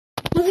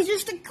Okay,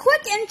 just a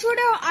quick intro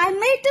there. I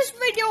made this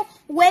video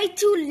way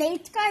too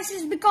late, guys.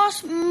 It's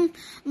because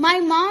my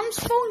mom's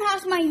phone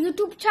has my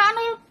YouTube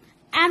channel,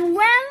 and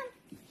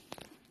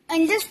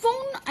in this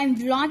phone I'm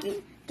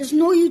vlogging, there's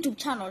no YouTube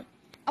channel.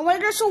 And well,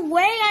 there's a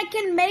way I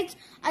can make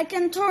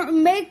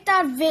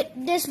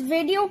this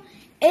video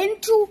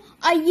into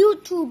a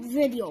YouTube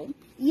video.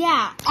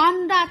 Yeah,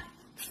 on that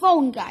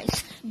phone,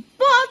 guys.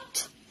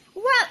 But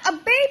well, a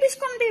baby's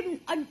gonna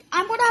be.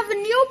 I'm gonna have a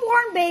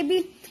newborn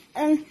baby.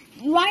 And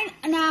right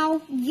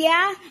now,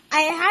 yeah,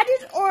 I had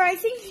it, or I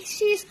think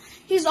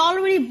he's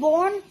already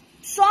born.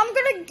 So I'm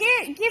gonna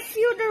give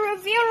you the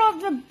reveal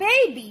of the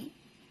baby.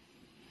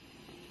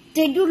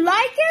 Did you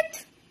like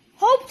it?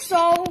 Hope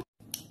so.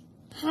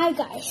 Hi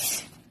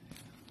guys,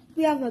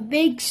 we have a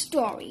big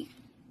story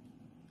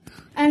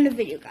and a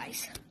video,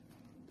 guys.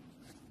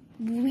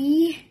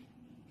 We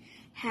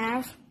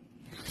have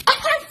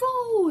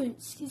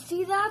headphones. You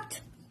see that?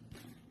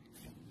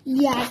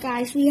 Yeah,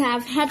 guys, we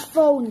have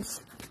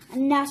headphones.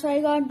 And that's why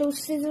I got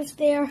those scissors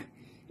there.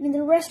 And in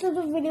the rest of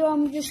the video,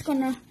 I'm just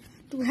gonna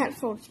do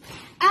headphones.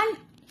 And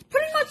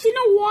pretty much, you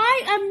know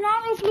why I'm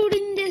not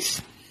uploading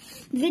this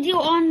video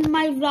on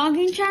my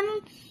vlogging channel?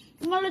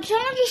 Well, the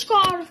channel just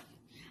got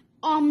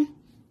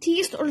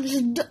teased, or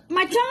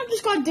my channel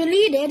just got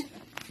deleted.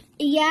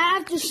 Yeah, I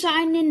have to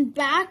sign in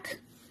back.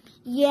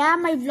 Yeah,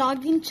 my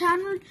vlogging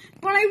channel.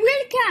 But I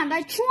really can't.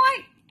 I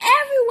tried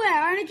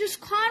everywhere and it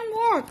just can't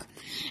work.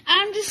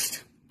 I'm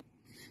just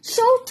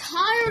so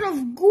tired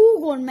of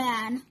Google,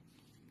 man.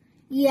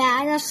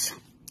 Yeah, that's...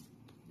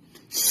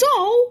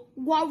 So,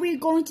 what we're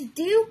going to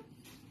do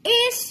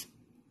is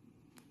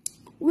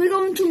we're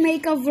going to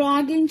make a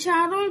vlogging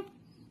channel.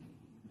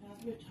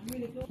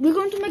 We're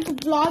going to make a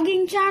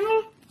vlogging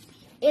channel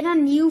in a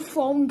new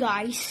phone,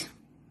 guys.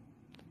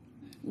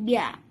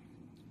 Yeah.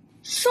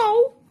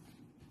 So,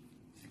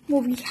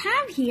 what we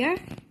have here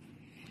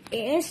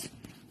is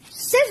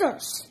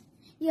scissors.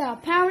 Yeah,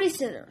 apparently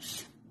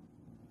scissors.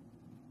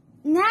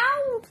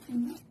 Now,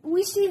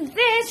 we see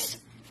this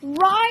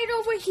right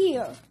over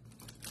here.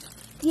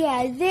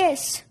 Yeah,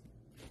 this.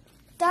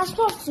 That's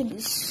supposed to be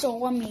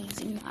so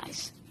amazing,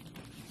 guys.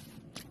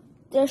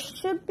 There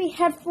should be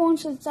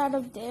headphones inside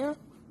of there.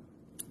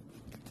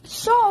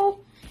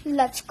 So,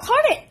 let's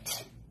cut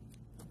it.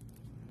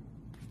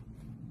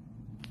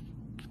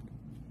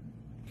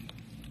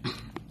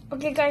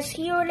 Okay, guys,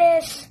 here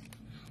it is.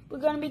 We're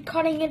going to be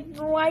cutting it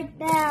right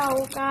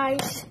now,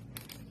 guys.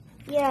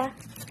 Yeah.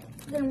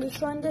 Gonna be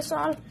showing this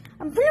all.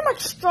 I'm pretty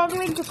much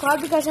struggling to cut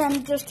because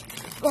I'm just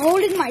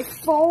holding my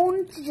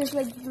phone to just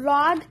like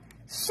vlog.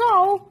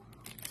 So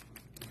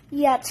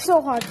yeah, it's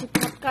so hard to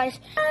cut, guys.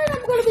 And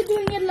I'm gonna be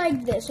doing it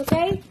like this,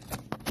 okay?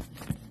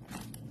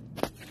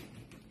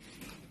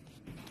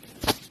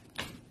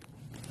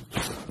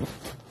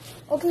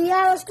 Okay,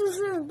 yeah, let's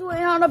do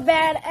it on the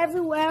bed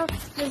everywhere.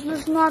 This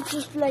is not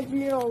just like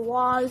little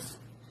walls.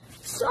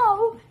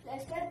 So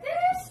let's get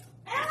this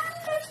and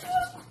let's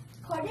just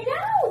cut it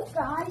out,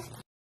 guys.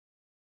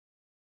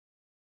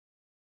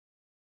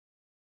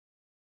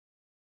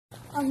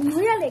 I'm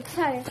really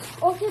excited.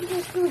 Okay,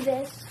 let's do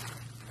this.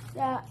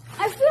 Yeah,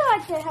 I feel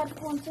like the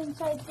headphones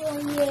inside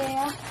there,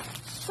 yeah.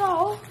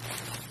 So,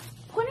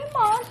 pretty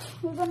much,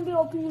 we're going to be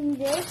opening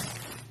this.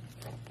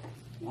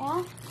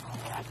 Yeah.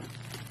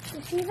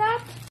 You see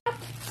that?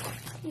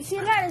 You see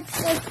that?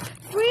 It's like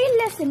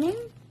free listening.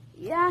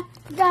 Yeah.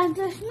 That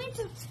just means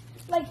it's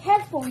like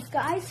headphones,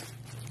 guys.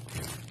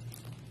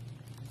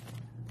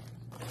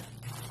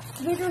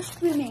 Video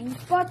streaming.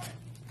 But,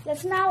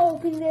 let's now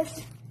open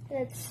this.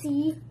 Let's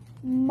see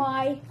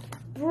my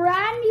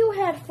brand new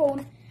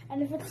headphone,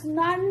 and if it's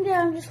not in there,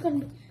 I'm just gonna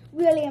be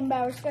really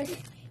embarrassed, guys.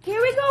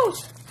 Here it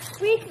goes.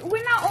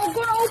 We're now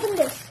gonna open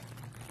this.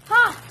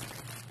 Huh?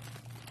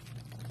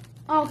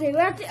 Okay,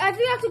 I think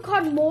we have to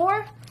cut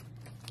more.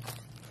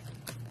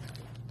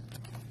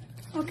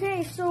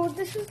 Okay, so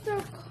this is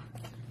the.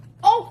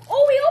 Oh,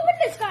 we opened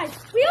this, guys.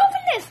 We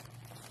opened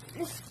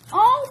this.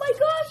 Oh my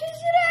gosh,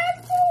 is it a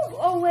headphone?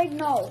 Oh wait,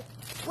 no.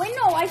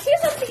 I see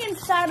something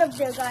inside of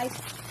there, guys.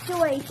 So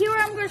wait, here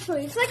I'm going to show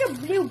you. It's like a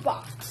blue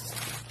box.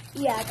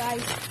 Yeah,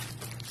 guys.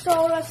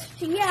 So let's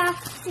see. Yeah,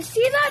 you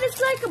see that?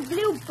 It's like a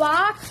blue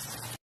box.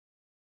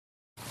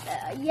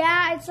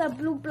 Yeah, it's a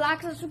blue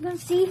box, as you can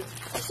see.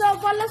 So,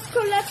 but let's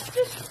go. Let's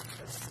just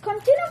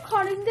continue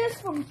cutting this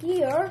from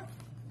here,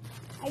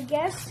 I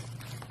guess.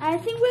 And I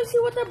think we'll see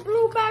what the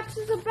blue box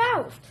is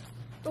about.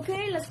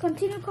 Okay, let's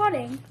continue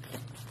cutting.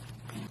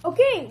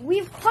 Okay,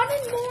 we've cut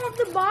in more of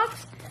the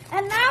box.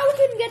 And now we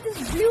can get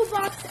this blue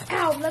box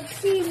out. Let's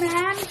see,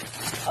 man.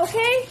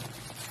 Okay?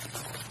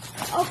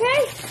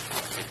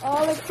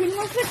 Oh, let's see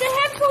what's with the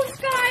headphones,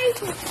 guys.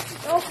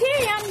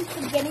 Okay,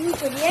 I'm getting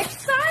pretty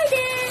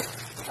excited.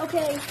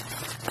 Okay.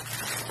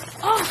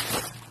 Oh,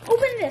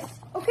 open this.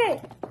 Okay.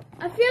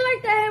 I feel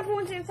like the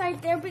headphones inside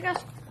there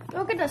because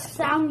look at the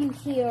sound you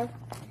hear.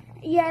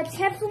 Yeah, it's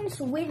headphones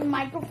with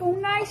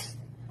microphone, guys.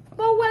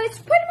 But, well, it's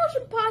pretty much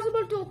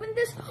impossible to open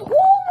this. Oh,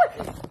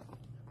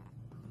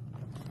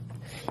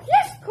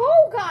 let's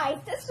go, guys.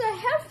 This is a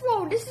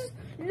headphone. This is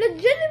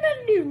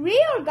legitimately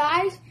real,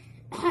 guys.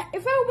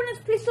 If I open this,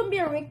 please don't be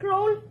a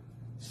rickroll.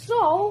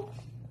 So,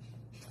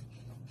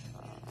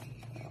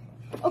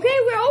 okay,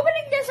 we're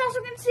opening this. As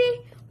you can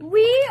see,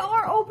 we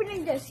are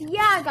opening this.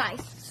 Yeah,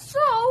 guys.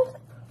 So,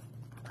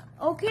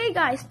 okay,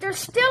 guys, there's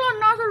still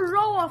another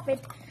row of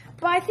it,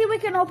 but I think we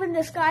can open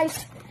this,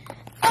 guys.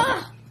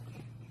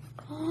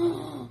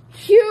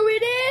 Here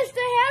it is,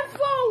 the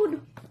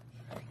headphone.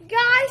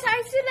 Guys,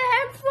 I see the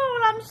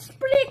headphone. I'm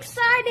pretty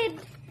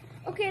excited.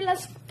 Okay,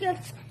 let's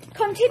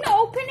continue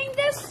opening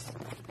this.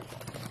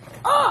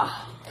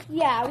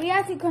 Yeah, we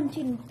have to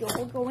continue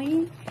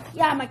going.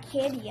 Yeah, I'm a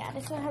kid. Yeah,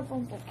 this is a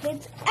headphone for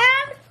kids.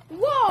 And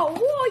whoa,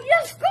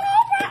 yes, go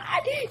over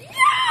it.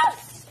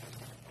 Yes.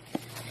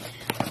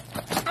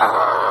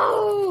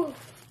 Oh,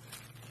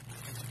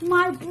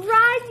 my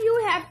brand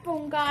new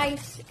headphone,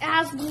 guys,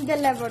 has been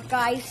delivered,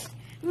 guys.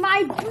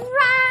 My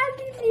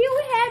brand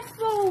new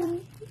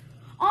headphone.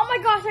 Oh my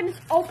gosh, and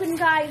it's open,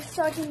 guys,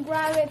 so I can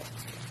grab it.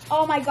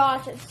 Oh my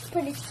gosh, it's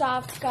pretty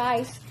soft,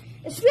 guys.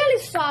 It's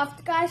really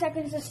soft, guys. I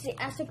can just see,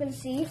 as you can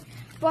see.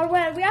 But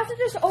when we have to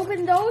just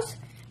open those,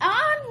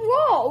 and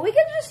whoa, we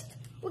can just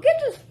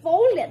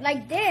fold it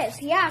like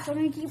this. Yeah, so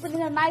we can keep it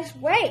in a nice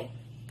way.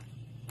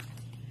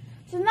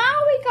 So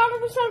now we got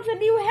ourselves a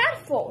new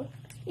headphone.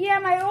 Yeah,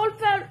 my old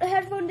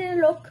headphone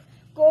didn't look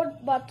good,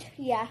 but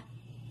yeah.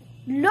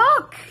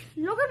 Look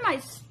at my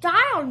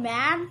style,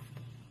 man.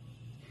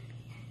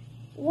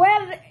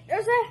 Well,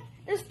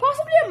 there's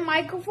possibly a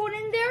microphone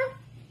in there.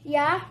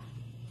 Yeah.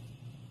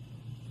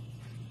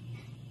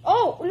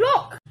 Oh,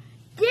 look.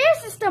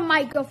 This is the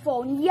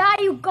microphone. Yeah,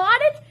 you got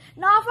it.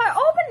 Now if I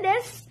open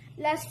this,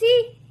 let's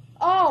see.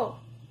 Oh,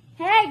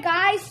 hey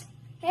guys.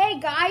 Hey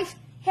guys.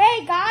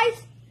 Hey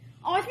guys.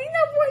 Oh, I think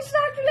that voice is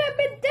actually a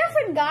bit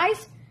different,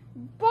 guys.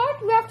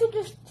 But we have to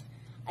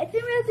I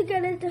think we have to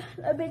get it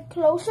a bit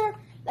closer.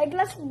 Like,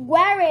 let's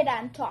wear it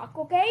and talk,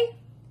 okay?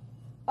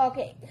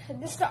 Okay,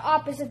 this is the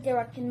opposite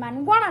direction,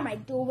 man. What am I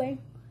doing?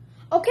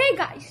 Okay,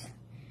 guys.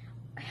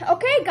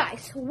 Okay,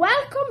 guys.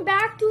 Welcome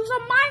back to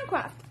some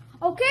Minecraft.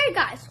 Okay,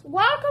 guys.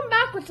 Welcome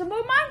back with some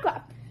more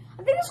Minecraft.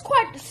 I think it's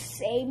quite the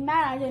same,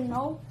 man. I don't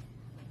know.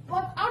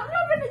 But I don't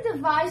have any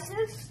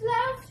devices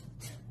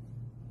left.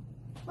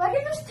 But I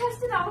can just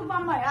test it out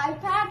on my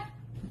iPad.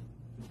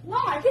 No,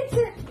 I can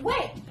see.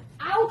 Wait.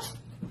 Ouch.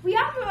 We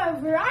have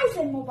a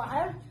Verizon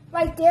mobile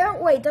right there.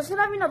 Wait, does it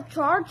have enough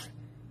charge?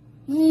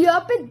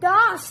 Yup, it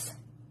does.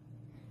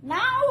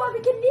 Now what we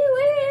can do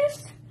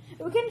is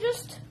we can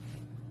just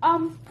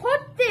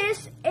put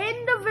this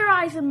in the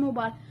Verizon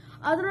mobile.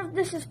 I don't know if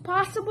this is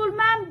possible,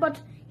 man, but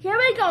here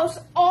it goes.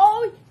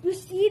 Oh, you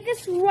see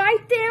this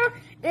right there?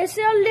 There's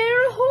a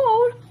little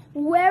hole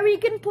where we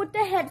can put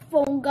the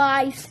headphone,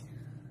 guys.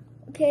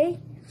 Okay,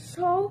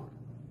 so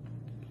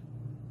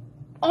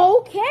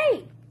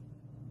okay,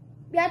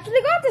 we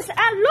actually got this.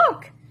 And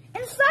look,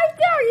 inside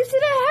there, you see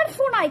the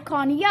headphone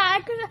icon. Yeah,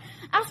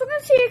 as you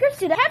can see, you can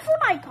see the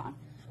headphone icon.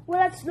 Well,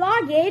 let's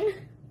log in.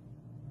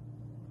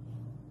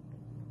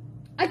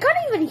 I can't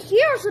even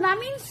hear, so that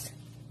means,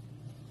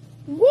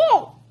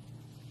 whoa,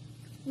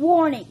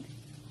 warning.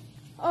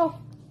 Oh,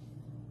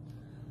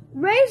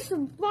 raise the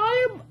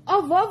volume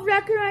above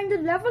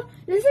recommended level.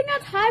 Listening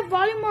at high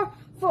volume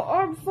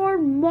or for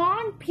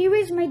long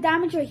periods may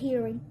damage your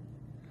hearing.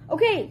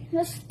 Okay,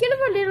 let's get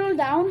it a little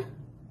down.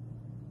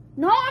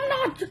 No, I'm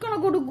not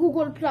gonna go to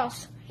Google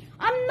Plus.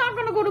 I'm not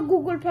gonna go to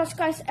Google Plus,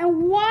 guys.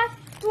 And what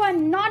do I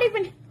not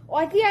even? Oh,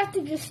 I think I have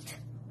to just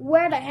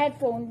wear the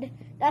headphone.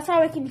 That's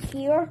how I can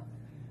hear.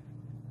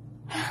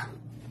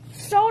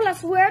 So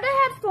let's wear the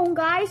headphone,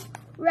 guys.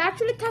 We're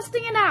actually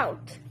testing it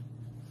out.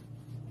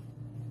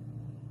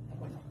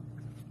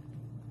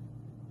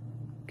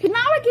 Okay, now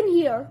I can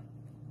hear.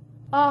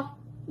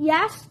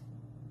 Yes.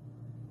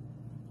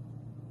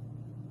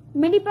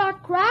 Mini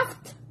block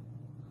craft.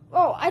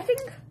 Oh, I think.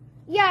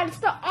 Yeah, it's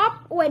the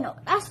up. Wait, no,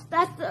 that's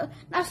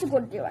the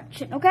good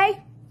direction.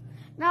 Okay.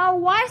 Now,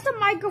 why is the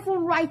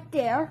microphone right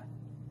there?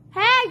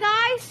 Hey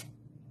guys,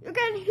 you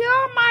can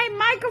hear my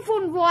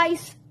microphone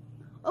voice.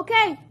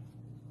 Okay.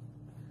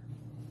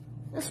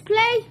 Let's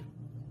play.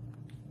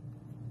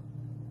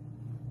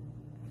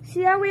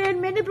 See how we're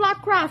in mini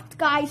block craft,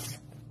 guys.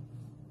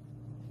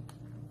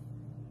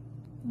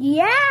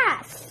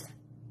 Yes.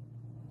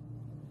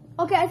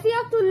 Okay, I think I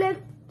have to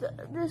lift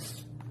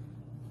this.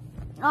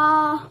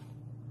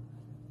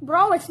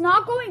 Bro, it's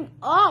not going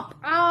up.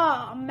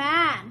 Oh,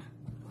 man.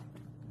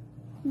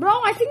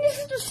 Bro, I think this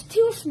is just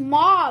too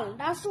small.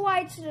 That's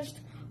why it's just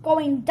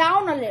going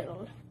down a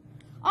little.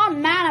 Oh,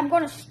 man, I'm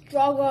going to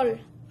struggle.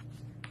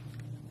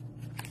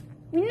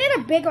 We need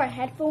a bigger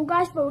headphone,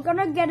 guys, but we're going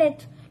to get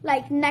it,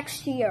 like,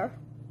 next year.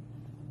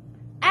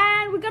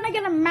 And we're going to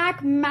get a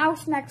Mac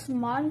mouse next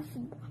month.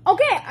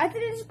 Okay, I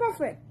think this is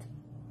perfect.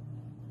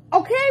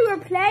 Okay, we're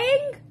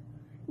playing.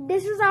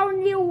 This is our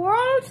new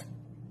world.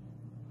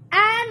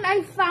 And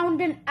I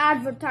found an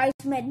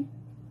advertisement.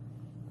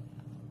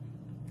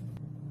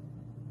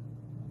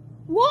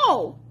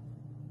 Whoa!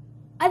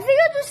 I think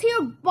I just hear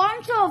a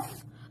bunch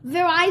of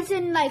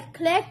Verizon like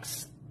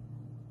clicks.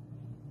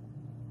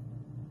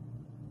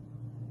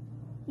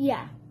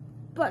 Yeah,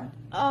 but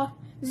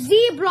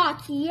Z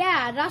block,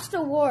 yeah, that's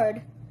the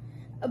word.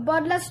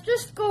 But let's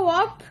just go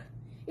up.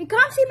 You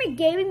can't see me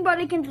gaming, but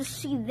you can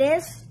just see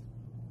this.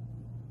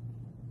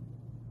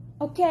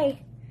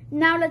 Okay,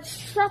 now let's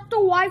shut the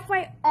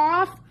Wi-Fi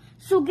off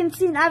so you can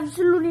see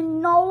absolutely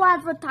no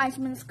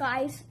advertisements,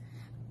 guys.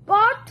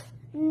 But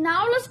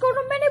now let's go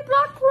to Mini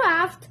Block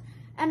Craft,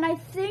 and I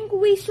think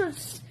we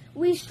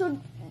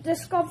should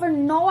discover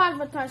no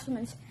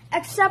advertisements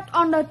except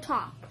on the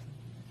top.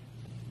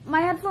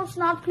 My headphones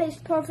not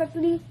placed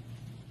perfectly.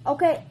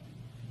 Okay.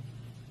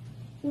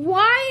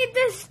 Why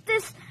this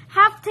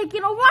have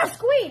taken over our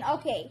screen?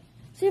 Okay.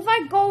 So if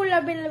I go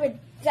a little bit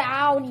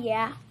down,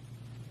 yeah.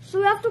 So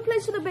we have to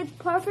place it a bit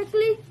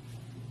perfectly.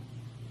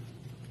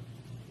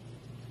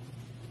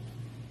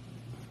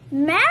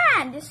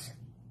 Man, this.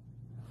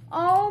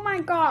 Oh my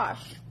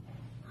gosh.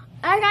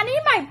 I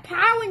need my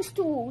parents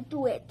to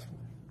do it.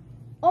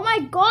 Oh my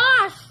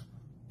gosh.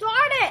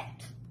 Darn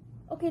it.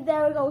 Okay,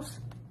 there it goes.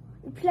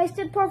 We placed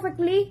it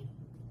perfectly.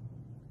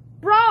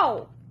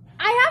 Bro,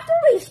 I have to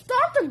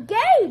restart the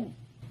game.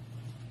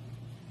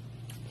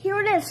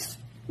 Here it is.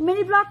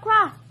 Mini Block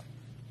Craft.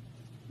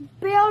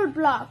 Build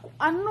block.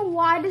 I don't know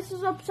why this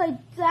is upside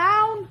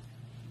down.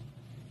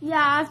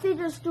 Yeah, I have to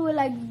just do it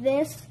like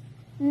this.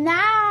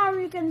 Now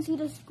you can see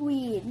the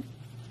screen.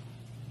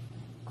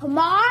 Come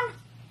on.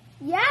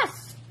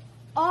 Yes.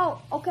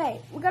 Oh,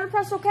 okay. We gotta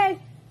press OK.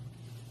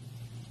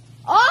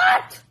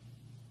 What?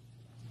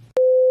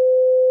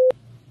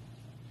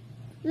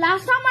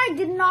 Last time I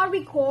did not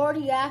record,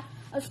 yeah.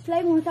 I was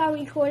playing without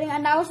recording,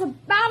 and that was a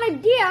bad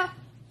idea.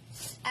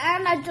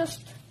 And I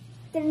just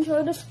didn't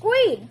show the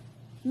screen.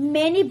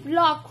 Mini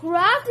Block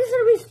Craft is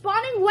a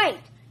respawning. Wait,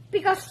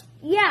 because,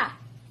 yeah.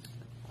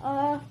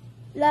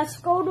 Let's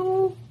go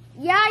to,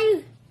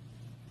 yeah.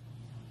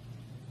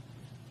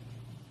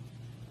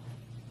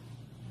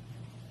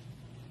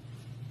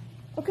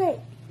 Okay,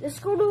 let's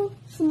go to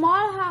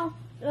small house.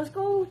 Let's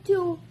go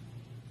to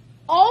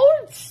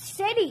Old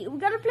City. We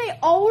gotta play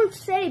Old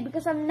City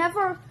because I've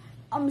never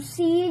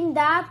seen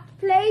that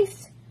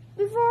place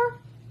before.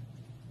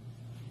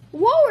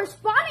 Whoa, we're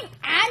spawning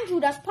Andrew.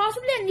 That's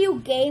possibly a new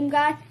game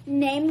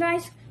name,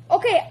 guys.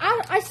 Okay,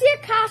 I see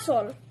a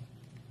castle.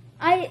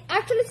 I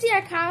actually see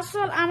a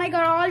castle, and I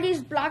got all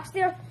these blocks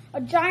there, a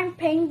giant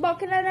paint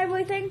bucket and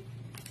everything.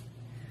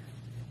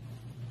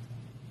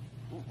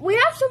 We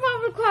have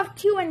Survival Craft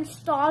 2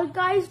 installed,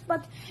 guys,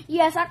 but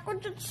yes, I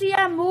could see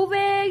I'm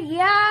moving.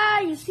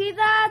 Yeah, you see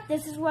that?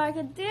 This is what I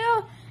can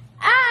do.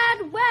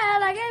 And,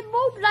 well, I can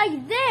move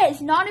like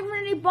this. Not even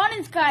any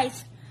buttons,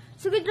 guys.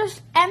 So we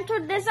just enter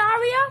this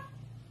area.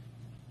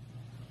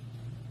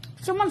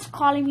 Someone's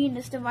calling me in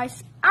this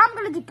device. I'm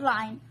going to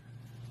decline.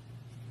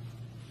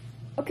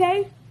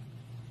 Okay?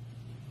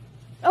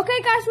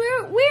 Okay, guys,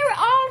 we're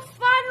all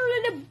finally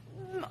in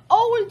the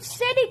old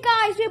city,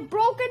 guys. We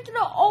broke into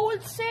the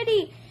old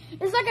city.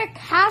 It's like a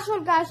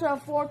castle, guys, or a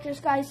fortress,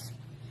 guys.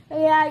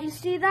 Yeah, you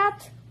see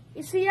that?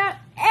 You see that?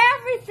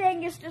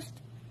 Everything is just,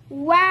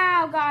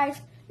 wow,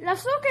 guys.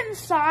 Let's look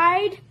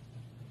inside.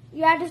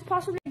 Yeah, this is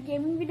possibly a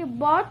gaming video,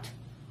 but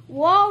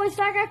whoa, it's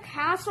like a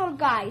castle,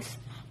 guys.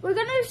 We're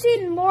gonna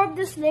see more of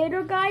this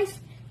later, guys.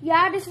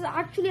 Yeah, this is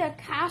actually a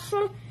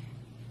castle.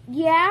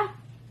 Yeah.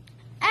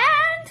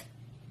 And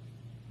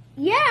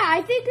yeah,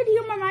 I think you can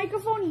hear my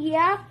microphone.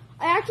 Yeah,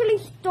 I actually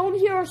don't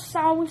hear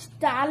sounds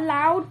that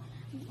loud.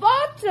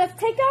 But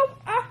let's take out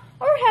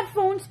our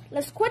headphones.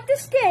 Let's quit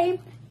this game,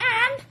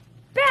 and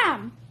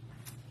bam.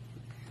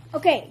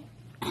 Okay.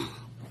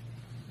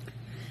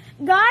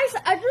 Guys,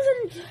 I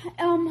just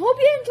hope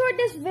you enjoyed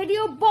this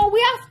video, but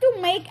we have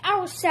to make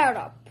our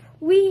setup.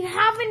 We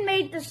haven't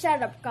made the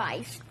setup,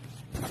 guys.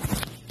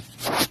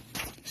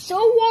 So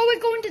what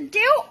we're going to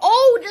do?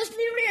 Oh, there's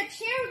literally a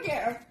chair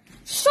there.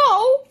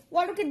 So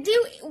what we can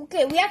do?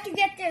 Okay, we have to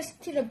get this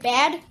to the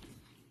bed.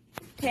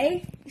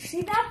 Okay, you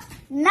see that?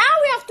 Now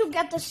we have to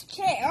get this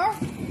chair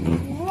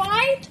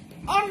right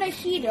on the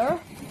heater.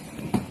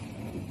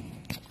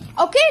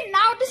 Okay,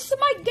 now this is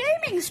my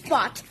gaming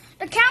spot.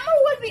 The camera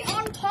will be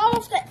on top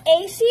of the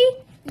AC.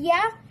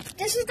 Yeah,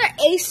 this is the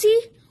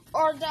AC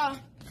or the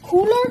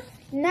cooler.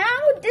 Now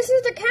this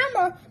is the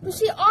camera to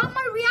see all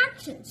my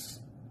reactions.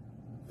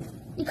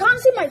 You can't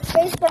see my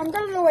face, but I'm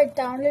gonna lower it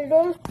down a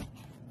little.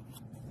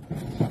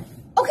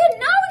 Okay,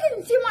 now we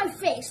can see my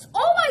face.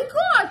 Oh my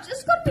gosh, this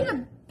is gonna be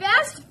the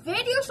best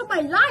videos of my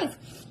life.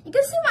 You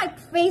can see my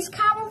face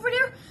cam over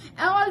there.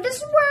 And this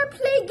is where I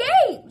play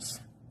games.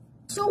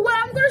 So what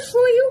I'm gonna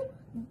show you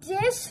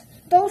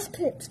those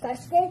clips,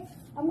 guys, okay?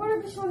 I'm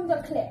going to be showing the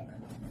clip.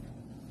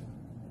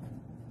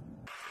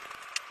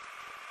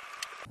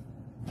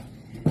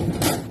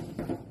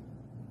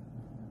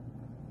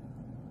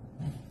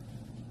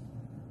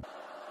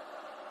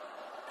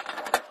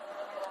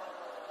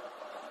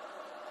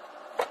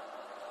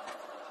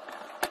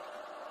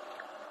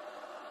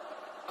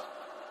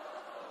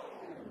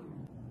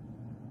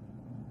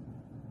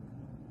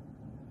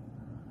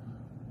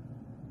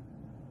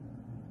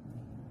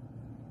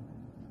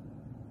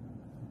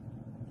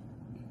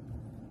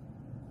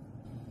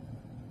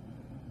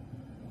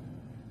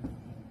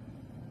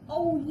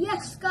 Oh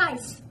yes,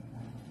 guys.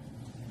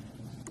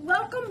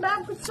 Welcome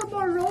back with some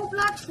more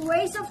Roblox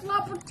Race of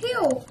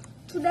Lapotio.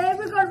 Today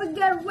we're going to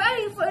get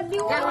ready for a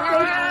new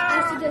outfit.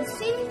 As you can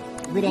see,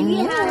 we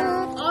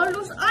have all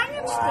those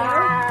onions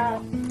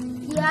there.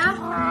 Yeah,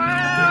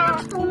 I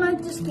just don't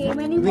like this game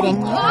anymore.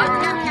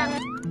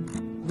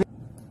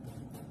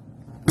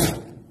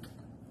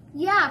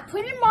 Yeah,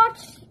 pretty much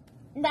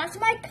that's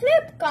my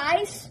clip,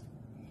 guys.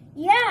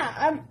 Yeah,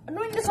 I'm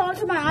doing this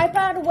onto my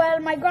iPad. Well,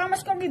 my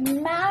grandma's gonna be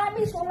mad at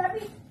me, so let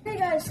me. Hey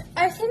guys,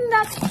 I think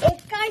that's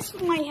it, guys,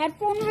 for my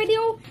headphone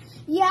video.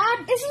 Yeah,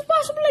 this is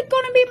possibly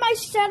gonna be my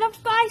setup,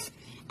 guys.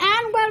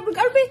 And well, we're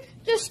gonna be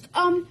just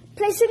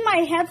placing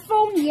my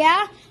headphone.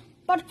 Yeah,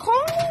 but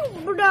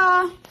currently,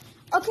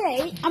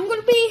 okay, I'm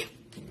gonna be.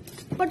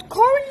 But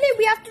currently,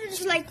 we have to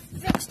just like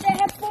fix the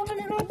headphone a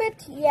little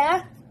bit.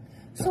 Yeah.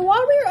 So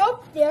while we're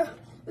up there,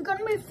 we're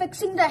gonna be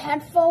fixing the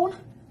headphone.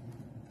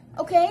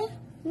 Okay.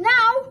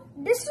 Now,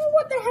 this is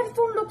what the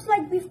headphone looks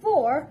like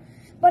before,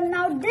 but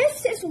now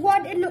this is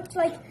what it looks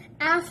like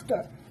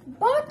after.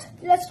 But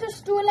let's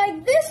just do it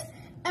like this,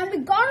 and we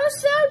got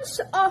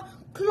ourselves a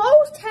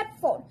closed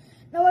headphone.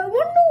 Now, I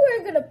wonder where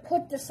we're gonna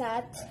put this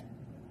at.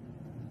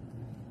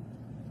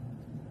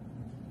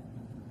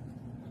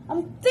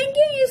 I'm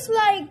thinking it's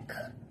like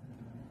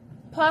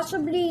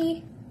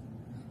possibly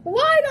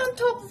right on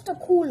top of the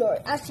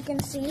cooler, as you can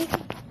see.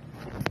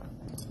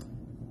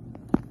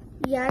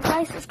 Yeah,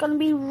 guys, it's gonna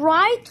be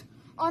right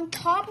on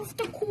top of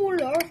the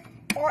cooler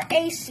or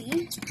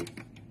AC.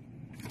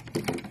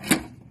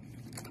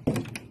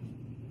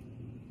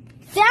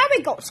 There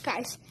we go,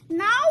 guys.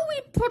 Now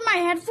we put my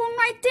headphone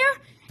right there,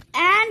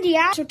 and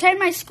yeah, so take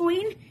my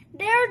screen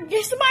there.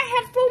 This is my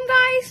headphone,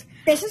 guys.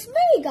 This is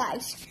me,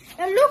 guys.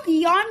 I look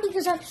young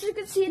because as you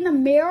can see in the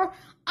mirror,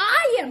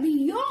 I am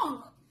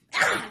young.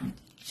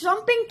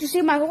 Jumping to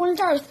see my whole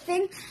entire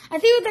thing. I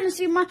think you're gonna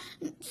see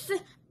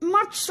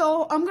much,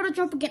 so I'm gonna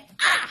jump again.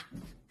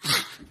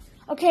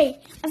 Okay,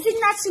 I think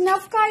that's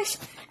enough, guys.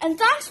 And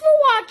thanks for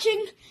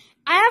watching.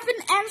 I have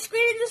an end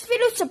screen in this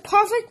video. It's a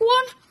perfect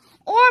one,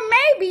 or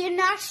maybe an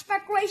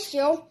aspect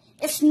ratio.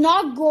 It's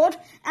not good,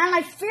 and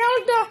I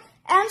failed the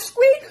end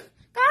screen,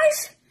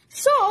 guys.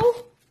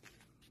 So,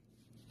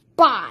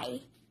 bye,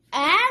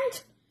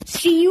 and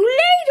see you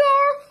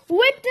later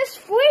with this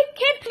free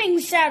Kitling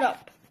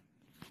setup.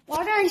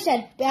 What I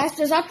said best,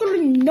 there's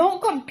actually no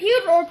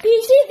computer or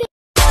PC.